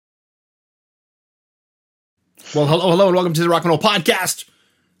Well, hello, and welcome to the Rock and Roll Podcast.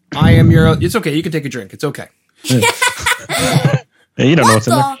 I am your... It's okay. You can take a drink. It's okay. Yeah, you don't know what's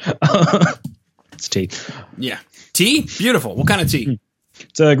in there. It's tea. Yeah. Tea? Beautiful. What kind of tea?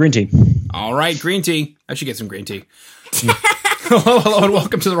 It's green tea. All right, green tea. I should get some green tea. Hello, and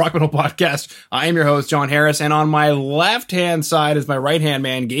welcome to the Rock and Roll Podcast. I am your host, John Harris, and on my left-hand side is my right-hand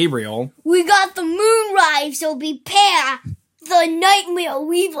man, Gabriel. We got the moonrise, so prepare. The Nightmare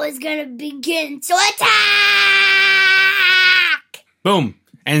Weaver is going to begin, so attack! Boom.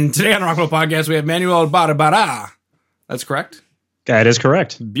 And today on the Rock and Roll Podcast, we have MANUEL BARBARÁ. That's correct? That is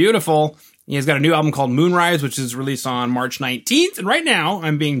correct. Beautiful. He has got a new album called Moonrise, which is released on March 19th. And right now,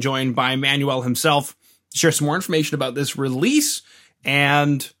 I'm being joined by MANUEL himself to share some more information about this release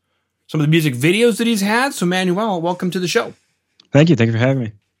and some of the music videos that he's had. So, MANUEL, welcome to the show. Thank you. Thank you for having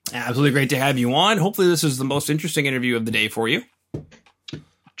me. Absolutely great to have you on. Hopefully, this is the most interesting interview of the day for you.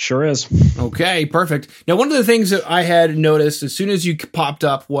 Sure is. Okay, perfect. Now, one of the things that I had noticed as soon as you popped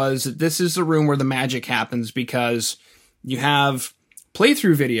up was that this is the room where the magic happens, because you have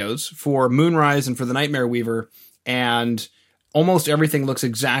playthrough videos for Moonrise and for the Nightmare Weaver, and almost everything looks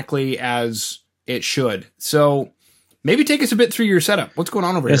exactly as it should. So maybe take us a bit through your setup. What's going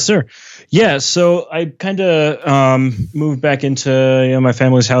on over here? Yes, sir. Yeah, so I kind of moved back into my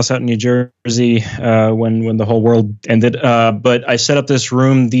family's house out in New Jersey when the whole world ended. But I set up this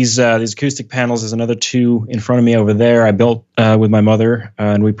room. These acoustic panels. There's another two in front of me over there. I built with my mother,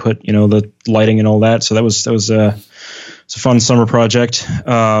 and we put the lighting and all that. So it's a fun summer project.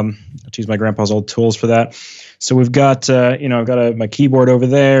 To use my grandpa's old tools for that. So we've got, I've got my keyboard over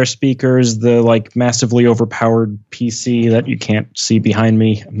there, speakers, the massively overpowered PC that you can't see behind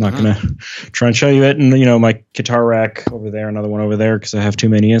me. I'm not going to try and show you it. And, my guitar rack over there, another one over there, because I have too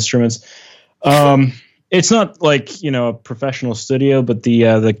many instruments. It's not a professional studio, but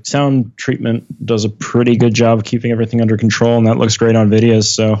the sound treatment does a pretty good job of keeping everything under control, and that looks great on videos.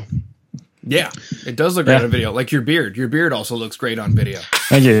 So. Yeah, it does look great on video. Like your beard. Your beard also looks great on video.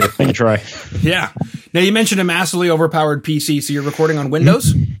 Thank you. Thank you, Troy. Yeah. Now, you mentioned a massively overpowered PC, so you're recording on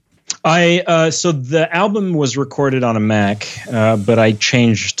Windows? So the album was recorded on a Mac, but I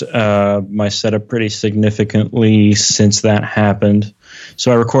changed my setup pretty significantly since that happened.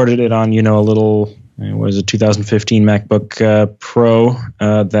 So I recorded it on, a little, it was a 2015 MacBook Pro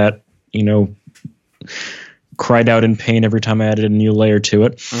that, cried out in pain every time I added a new layer to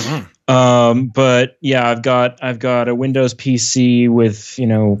it. Mm-hmm. But yeah, I've got a Windows PC with,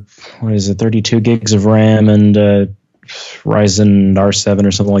 32 gigs of RAM and Ryzen R7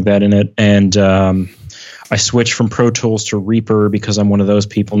 or something like that in it. And I switched from Pro Tools to Reaper because I'm one of those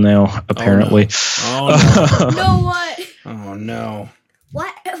people now, apparently. Oh, no. No, what? Oh, no.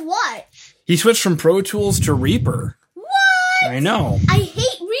 What? He switched from Pro Tools to Reaper. What? I know. I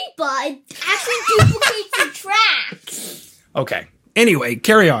hate Reaper. It actually duplicates the tracks. Okay. Anyway,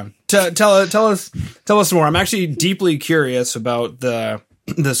 carry on. Tell us more. I'm actually deeply curious about the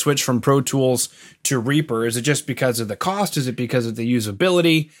switch from Pro Tools to Reaper. Is it just because of the cost? Is it because of the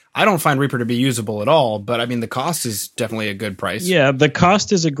usability? I don't find Reaper to be usable at all, but I mean the cost is definitely a good price. Yeah, the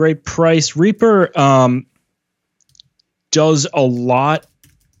cost is a great price. Reaper does a lot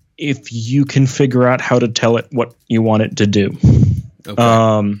if you can figure out how to tell it what you want it to do.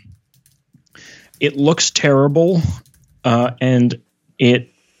 Okay. It looks terrible, and it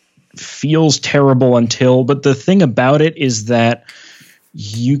feels terrible but the thing about it is that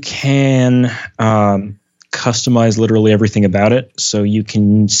you can customize literally everything about it. So you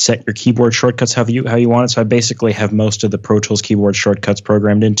can set your keyboard shortcuts how you want it. So I basically have most of the Pro Tools keyboard shortcuts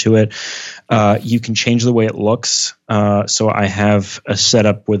programmed into it. You can change the way it looks. So I have a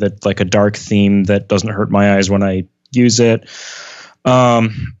setup with it like a dark theme that doesn't hurt my eyes when I use it. The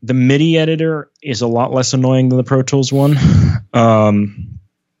MIDI editor is a lot less annoying than the Pro Tools one.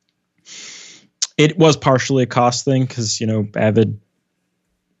 It was partially a cost thing because, Avid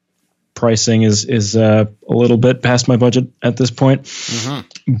pricing is a little bit past my budget at this point.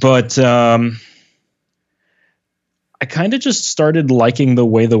 Mm-hmm. But I kind of just started liking the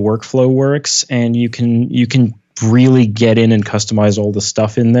way the workflow works, and you can really get in and customize all the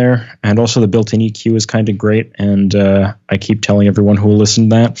stuff in there. And also the built-in EQ is kind of great, and I keep telling everyone who will listen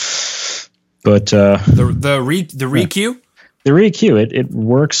to that. But the REQ? The REQ, it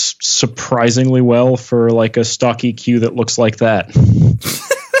works surprisingly well for like a stock EQ that looks like that.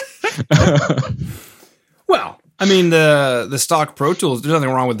 Well, I mean, the stock Pro Tools, there's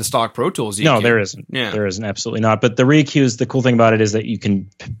nothing wrong with the stock Pro Tools EQ. No, there isn't. Yeah. There isn't, absolutely not. But the REQ, the cool thing about it is that you can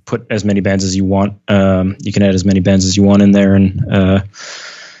put as many bands as you want. You can add as many bands as you want in there, and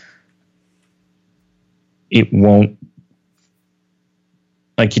it won't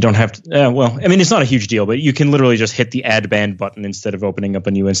Like you don't have to, well, I mean, it's not a huge deal, but you can literally just hit the add band button instead of opening up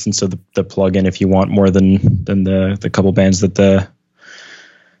a new instance of the plugin if you want more than the couple bands that the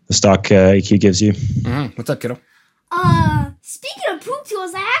stock EQ gives you. Mm-hmm. What's up, kiddo? Speaking of Pro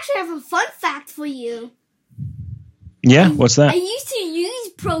Tools, I actually have a fun fact for you. Yeah, what's that? I used to use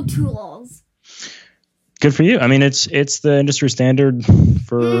Pro Tools. Good for you. I mean, it's the industry standard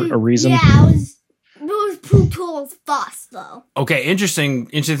for a reason. Yeah, it was Pro Tools first, though. Okay, interesting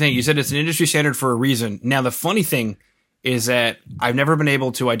thing. You said it's an industry standard for a reason. Now, the funny thing is that I've never been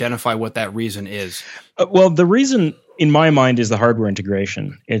able to identify what that reason is. Well, the reason in my mind is the hardware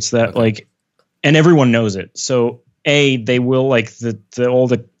integration. It's that like, and everyone knows it. So they will like all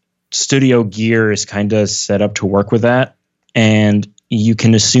the studio gear is kind of set up to work with that. And you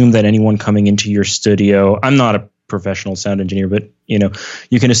can assume that anyone coming into your studio, I'm not a professional sound engineer, but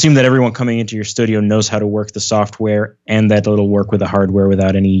you can assume that everyone coming into your studio knows how to work the software and that it'll work with the hardware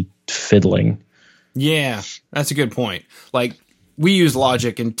without any fiddling. Yeah, that's a good point. Like we use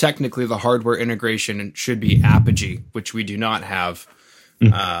Logic, and technically the hardware integration should be Apogee, which we do not have.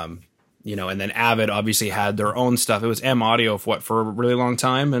 And then Avid obviously had their own stuff. It was M Audio for a really long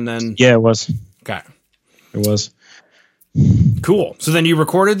time, and then it was. Okay, it was cool. So then you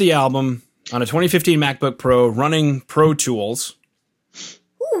recorded the album on a 2015 MacBook Pro running Pro Tools.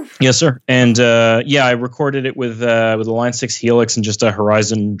 Yes, sir. And I recorded it with a Line 6 Helix and just a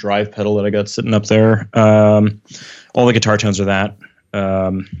Horizon drive pedal that I got sitting up there. All the guitar tones are that.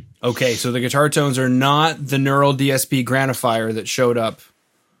 Okay, so the guitar tones are not the Neural DSP Grandifier that showed up.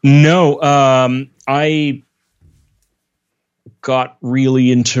 No, I got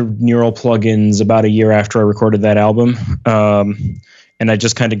really into Neural plugins about a year after I recorded that album, and I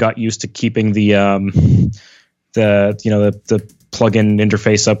just kind of got used to keeping the plugin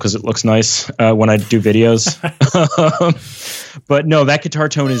interface up because it looks nice when I do videos. But no, that guitar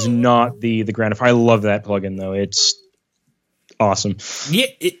tone is not the Grandifier. I love that plugin though; it's awesome. Yeah,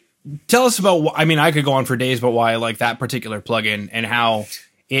 tell us about. I mean, I could go on for days about why I like that particular plugin and how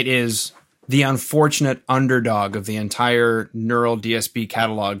it is the unfortunate underdog of the entire Neural DSP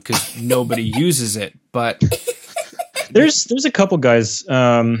catalog because nobody uses it. But there's a couple guys,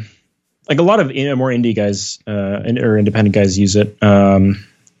 like a lot of more indie guys or independent guys use it.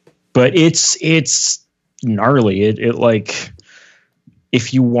 But it's gnarly. It like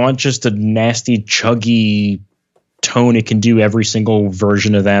if you want just a nasty chuggy tone, it can do every single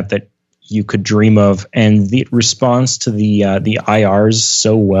version of that you could dream of, and the response to the IRs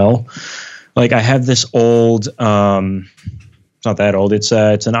so well. Like I have this old, it's not that old. It's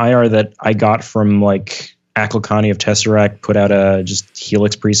an IR that I got from like Aklakani of Tesseract, put out a just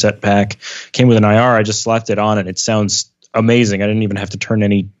Helix preset pack, came with an IR. I just slapped it on and it sounds amazing. I didn't even have to turn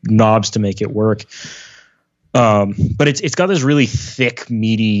any knobs to make it work. But it's got this really thick,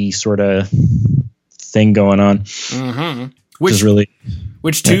 meaty sort of thing going on. Mm-hmm.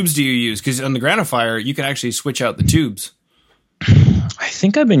 Which tubes do you use? Because on the Grandifier, you can actually switch out the tubes. I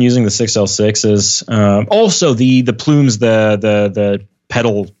think I've been using the 6L6s. Also, the plumes, the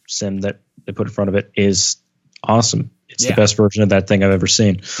pedal sim that they put in front of it is awesome. It's the best version of that thing I've ever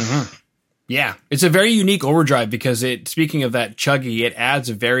seen. Mm-hmm. Yeah, it's a very unique overdrive because speaking of that chuggy, it adds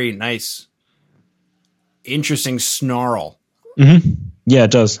a very nice, interesting snarl. Mm-hmm. Yeah,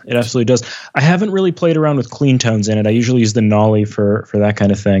 it does. It absolutely does. I haven't really played around with clean tones in it. I usually use the Nolly for that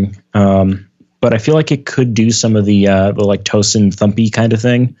kind of thing. But I feel like it could do some of the like Tosin thumpy kind of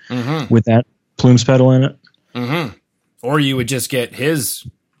thing with that plumes pedal in it. Mm-hmm. Or you would just get his.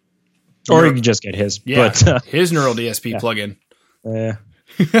 Or you could just get his. Yeah, but, his Neural DSP plugin. Yeah.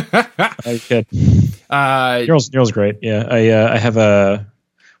 I could. Neural's great. Yeah. I have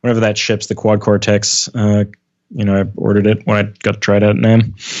whenever that ships, the Quad Cortex, I ordered it when I got to try it out in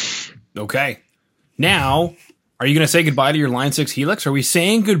NAMM. Okay. Now, are you going to say goodbye to your Line 6 Helix? Are we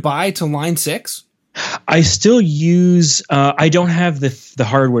saying goodbye to Line 6? I still use, I don't have the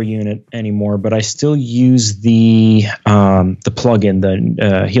hardware unit anymore, but I still use the plugin,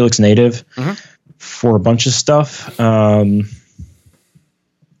 the Helix Native for a bunch of stuff.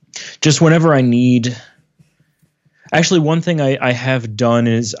 Just whenever I need, actually one thing I have done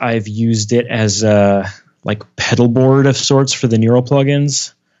is I've used it as a like pedal board of sorts for the Neural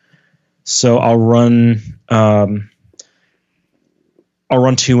plugins. So I'll run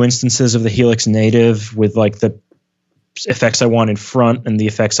 2 instances of the Helix Native with like the effects I want in front and the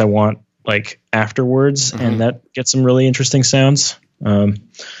effects I want like afterwards, and that gets some really interesting sounds.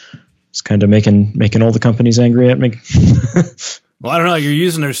 It's kind of making all the companies angry at me. Well, I don't know. You're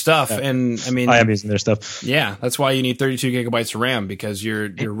using their stuff, and I mean, I am using their stuff. Yeah, that's why you need 32 gigabytes of RAM because you're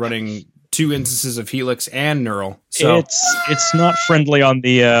running two instances of Helix and Neural. So it's not friendly on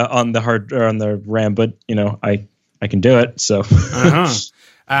the hard or on the RAM, but I can do it. So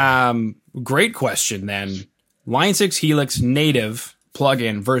great question then. Line 6 Helix native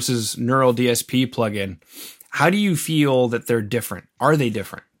plugin versus Neural DSP plugin. How do you feel that they're different? Are they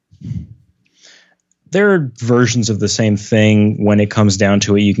different? They're versions of the same thing. When it comes down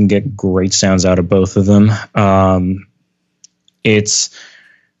to it, you can get great sounds out of both of them.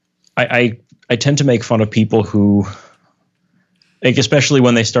 I tend to make fun of people who, like, especially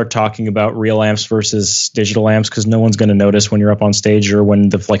when they start talking about real amps versus digital amps, because no one's going to notice when you're up on stage or when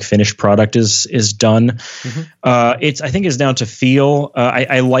the finished product is done. Mm-hmm. I think it's down to feel.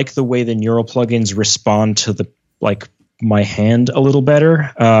 I like the way the Neural plugins respond to my hand a little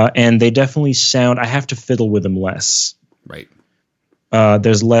better, and they definitely sound. I have to fiddle with them less. Right.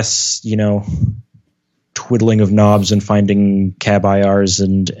 There's less, twiddling of knobs and finding cab IRs,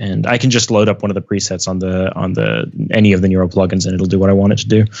 and I can just load up one of the presets on the any of the Neural plugins, and it'll do what I want it to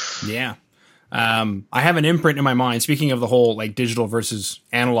do. Yeah. I have an imprint in my mind. Speaking of the whole digital versus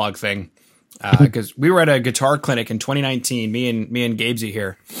analog thing, because we were at a guitar clinic in 2019. Me and Gabesy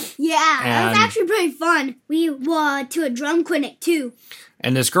here. Yeah, that was actually pretty fun. We went to a drum clinic too.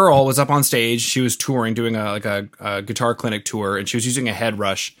 And this girl was up on stage. She was touring, doing a guitar clinic tour, and she was using a head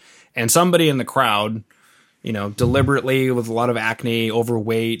rush. And somebody in the crowd, deliberately with a lot of acne,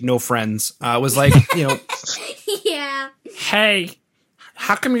 overweight, no friends, was like, yeah. Hey,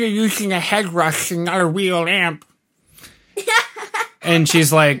 how come you're using a head rush and not a real amp? And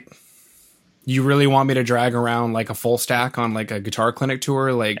she's like, you really want me to drag around a full stack on a guitar clinic tour?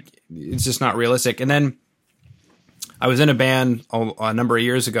 It's just not realistic. And then I was in a band a number of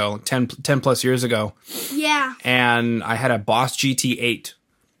years ago, 10 plus years ago. Yeah. And I had a Boss GT8.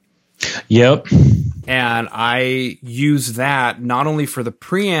 Yep. And I used that not only for the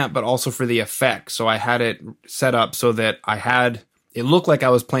preamp, but also for the effects. So I had it set up so that it looked like I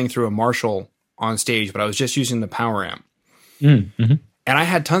was playing through a Marshall on stage, but I was just using the power amp. Mm-hmm. And I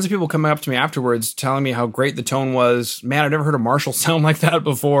had tons of people coming up to me afterwards telling me how great the tone was. Man, I've never heard a Marshall sound like that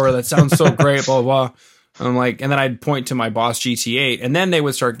before. That sounds so great, blah, blah, blah. I'm like, and then I'd point to my Boss GT8, and then they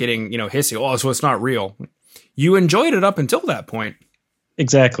would start getting, hissy. Oh, so it's not real. You enjoyed it up until that point.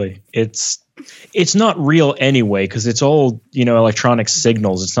 Exactly. It's not real anyway, because it's all, electronic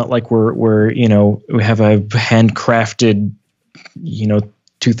signals. It's not like we have a handcrafted,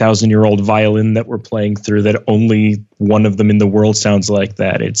 2,000-year-old violin that we're playing through that only one of them in the world sounds like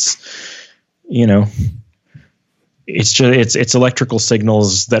that. It's electrical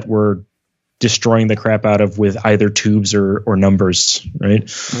signals that we're destroying the crap out of with either tubes or numbers, right?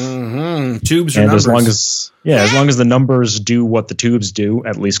 Mm-hmm. Tubes or and numbers. As long as the numbers do what the tubes do,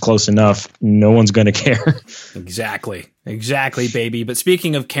 at least close enough, no one's going to care. Exactly, baby. But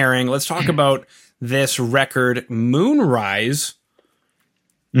speaking of caring, let's talk about this record, Moonrise.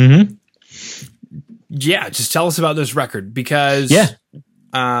 Mm-hmm. Yeah, just tell us about this record, because take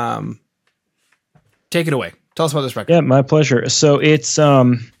it away. Tell us about this record. Yeah, my pleasure. So it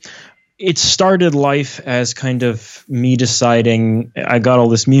started life as kind of me deciding I got all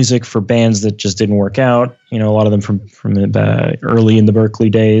this music for bands that just didn't work out. A lot of them from early in the Berkeley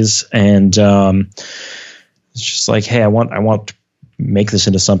days, and it's just like, hey, I want to make this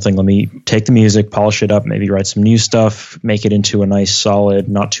into something. Let me take the music, polish it up, maybe write some new stuff, make it into a nice, solid,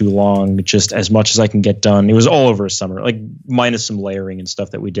 not too long, just as much as I can get done. It was all over a summer, minus some layering and stuff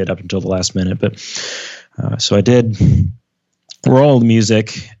that we did up until the last minute. But so I did roll the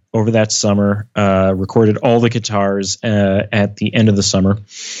music over that summer, recorded all the guitars at the end of the summer.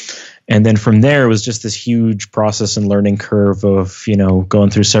 And then from there, it was just this huge process and learning curve of, going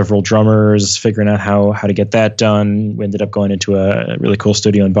through several drummers, figuring out how to get that done. We ended up going into a really cool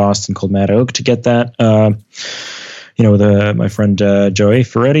studio in Boston called Mad Oak to get that. With my friend Joey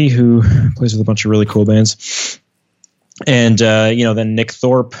Ferretti, who plays with a bunch of really cool bands. And, then Nick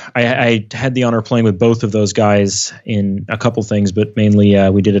Thorpe, I had the honor of playing with both of those guys in a couple things, but mainly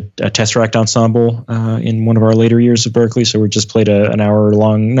we did a Tesseract ensemble in one of our later years of Berkeley. So we just played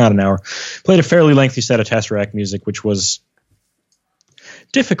played a fairly lengthy set of Tesseract music, which was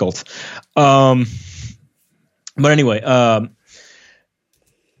difficult. But anyway, I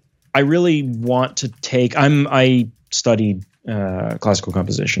really want to I studied classical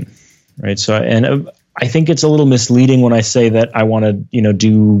composition, right? So, I think it's a little misleading when I say that I want to,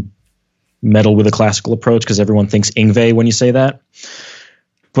 do metal with a classical approach, because everyone thinks Yngwie when you say that.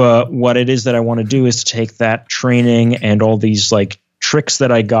 But what it is that I want to do is to take that training and all these tricks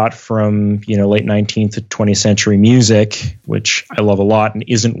that I got from, late 19th to 20th century music, which I love a lot and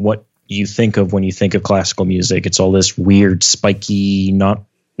isn't what you think of when you think of classical music. It's all this weird, spiky, not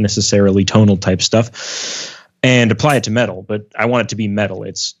necessarily tonal type stuff, and apply it to metal. But I want it to be metal.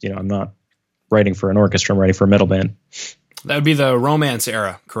 It's, I'm not writing for an orchestra. I'm writing for a metal band. That would be the Romance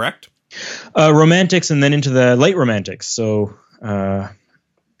era, correct? Romantics, and then into the late Romantics. So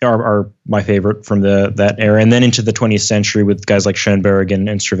are my favorite from that era, and then into the 20th century with guys like Schoenberg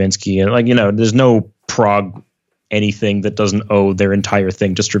and Stravinsky. And there's no prog anything that doesn't owe their entire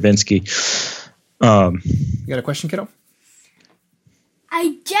thing to Stravinsky. You got a question, kiddo?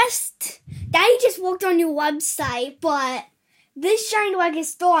 Daddy just walked on your website, but this shined like a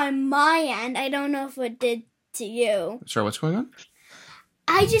star on my end. I don't know if it did to you. Sorry, what's going on?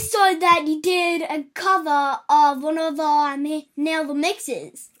 I just saw that you did a cover of one of our Nail the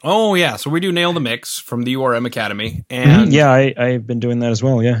Mixes. Oh, yeah. So we do Nail the Mix from the URM Academy. And yeah, I've been doing that as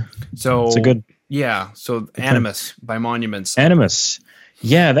well, yeah. So it's a good... Yeah, so Animus by Monuments. Animus.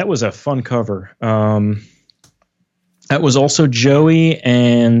 Yeah, that was a fun cover. That was also Joey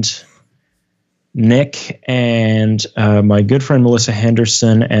and Nick and my good friend Melissa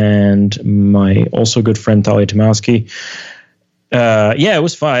Henderson and my also good friend Talia Tomowski. Yeah, it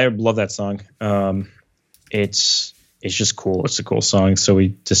was fun. I love that song. It's just cool. It's a cool song. So we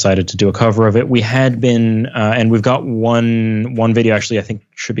decided to do a cover of it. We had been, and we've got one video actually, I think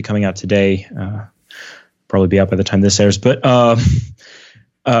should be coming out today. Probably be out by the time this airs, but,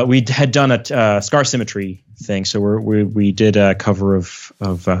 we had done a Scar Symmetry thing. So we did a cover of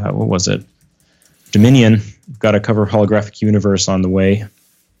what was it? Dominion. Got a cover of Holographic Universe on the way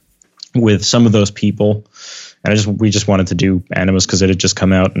with some of those people. And we just wanted to do Animus because it had just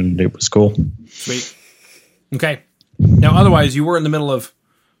come out and it was cool. Sweet. Okay. Now, otherwise, you were in the middle of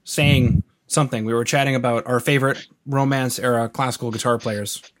saying something. We were chatting about our favorite Romance era classical guitar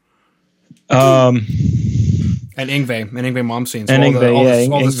players. And Yngwie Malmsteen. So and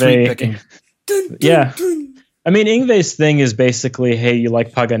Yngwie, all the sweet picking. Yeah. I mean, Yngwie's thing is basically, hey, you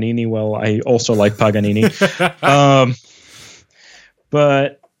like Paganini? Well, I also like Paganini.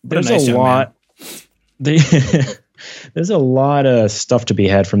 But there's a lot. There's a lot of stuff to be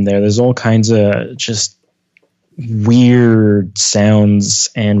had from there. There's all kinds of just weird sounds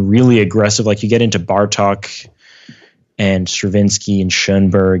and really aggressive. Like you get into Bartok and Stravinsky and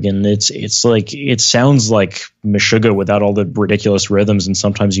Schoenberg, and it's like it sounds like Meshuggah without all the ridiculous rhythms, and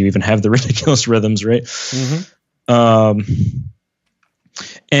sometimes you even have the ridiculous rhythms, right? Mm-hmm.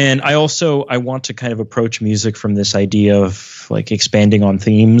 And I want to kind of approach music from this idea of like expanding on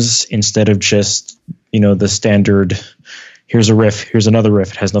themes instead of just, the standard, here's a riff, here's another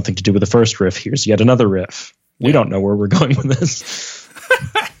riff. It has nothing to do with the first riff. Here's yet another riff. We don't know where we're going with this.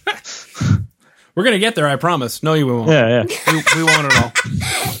 We're going to get there, I promise. No, you won't. Yeah. We won't at all.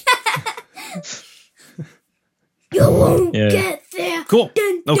 You won't get there. Cool.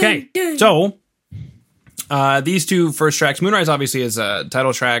 Okay. So, these two first tracks, Moonrise obviously is a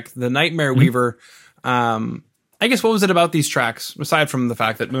title track. The Nightmare Weaver, I guess what was it about these tracks, aside from the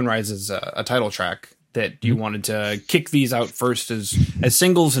fact that Moonrise is a title track, that you wanted to kick these out first as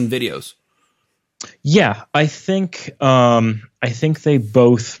singles and videos? Yeah, I think they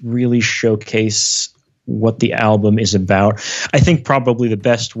both really showcase what the album is about. I think probably the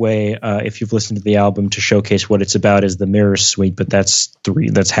best way, if you've listened to the album, to showcase what it's about is the Mirror Suite, but that's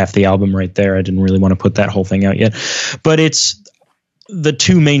half the album right there. I didn't really want to put that whole thing out yet, but it's the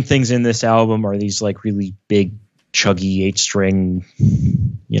two main things in this album are these like really big, chuggy 8-string,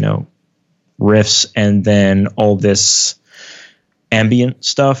 riffs, and then all this ambient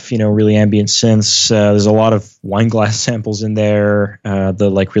stuff, really ambient synths. There's a lot of wine glass samples in there. The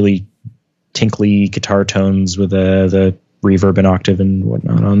like really tinkly guitar tones with the reverb and octave and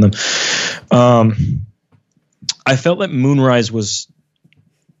whatnot on them. I felt that Moonrise was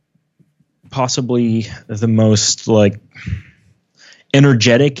possibly the most like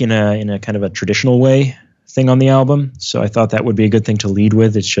energetic in a kind of a traditional way thing on the album. So I thought that would be a good thing to lead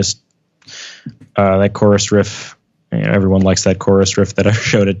with. It's just that chorus riff. Everyone likes that chorus riff that I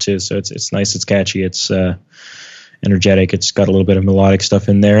showed it to. So it's nice. It's catchy. It's energetic. It's got a little bit of melodic stuff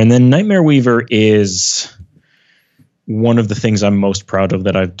in there. And then Nightmare Weaver is one of the things I'm most proud of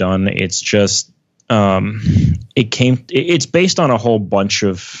that I've done. It's just it's based on a whole bunch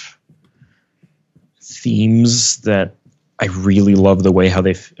of themes that I really love the way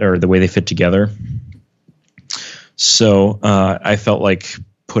they fit together. So I felt like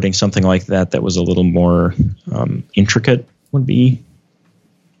putting something like that was a little more intricate would be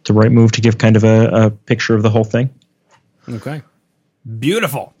the right move to give kind of a picture of the whole thing. Okay.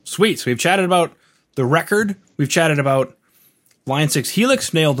 Beautiful. Sweet. So we've chatted about the record. We've chatted about Line 6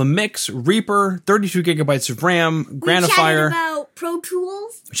 Helix, Nail the Mix, Reaper, 32 gigabytes of RAM, Grandifier. We chatted about Pro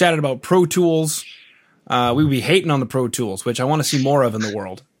Tools. We chatted about Pro Tools. we would be hating on the Pro Tools, which I want to see more of in the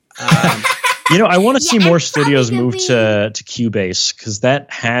world. I want to see Yeah, more it's probably studios gonna move be- to Cubase, because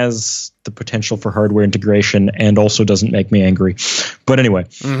that has the potential for hardware integration and also doesn't make me angry. But anyway.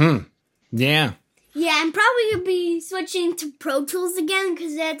 Mm-hmm. Yeah. Yeah, I'm probably gonna be switching to Pro Tools again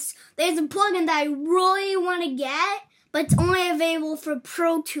because there's a plugin that I really want to get, but it's only available for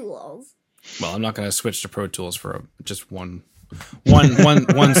Pro Tools. Well, I'm not going to switch to Pro Tools for just one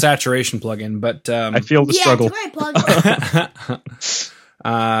saturation plugin, but I feel the struggle. It's a great plugin.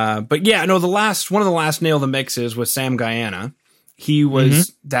 but yeah, no, one of the last nail the mixes was Sam Guyana. He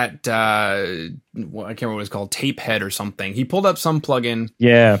was that I can't remember what it was called, tape head or something. He pulled up some plugin,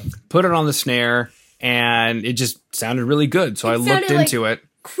 put it on the snare, and it just sounded really good. So I looked into it,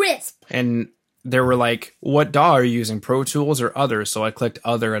 crisp, and they were like, "What DAW are you using, Pro Tools or other?" So I clicked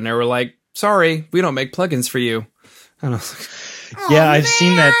other, and they were like, "Sorry, we don't make plugins for you." And I was like, yeah, I've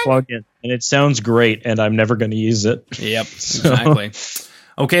seen that plugin, and it sounds great, and I'm never going to use it. "Yep, exactly."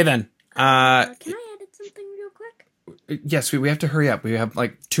 Okay, then. Can I edit something real quick? Yes, we have to hurry up. We have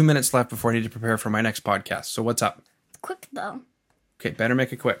like 2 minutes left before I need to prepare for my next podcast. So what's up? Quick though. Okay, better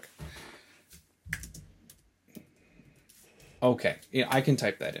make it quick. Okay, yeah, I can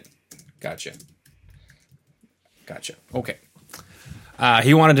type that in. Gotcha. Okay.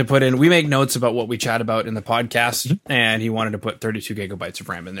 He wanted to put in, we make notes about what we chat about in the podcast, and he wanted to put 32 gigabytes of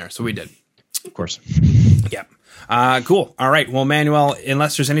RAM in there, so we did. Of course. Yep. Cool. All right. Well, Manuel,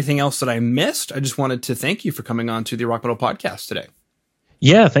 unless there's anything else that I missed, I just wanted to thank you for coming on to the Rock Metal Podcast today.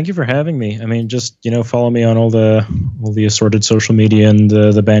 Yeah, thank you for having me. I mean, just, follow me on all the assorted social media and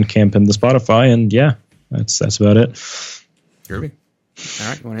the Bandcamp and the Spotify, and yeah, that's about it. Kirby. All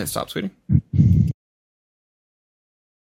right. You want to hit stop, sweetie?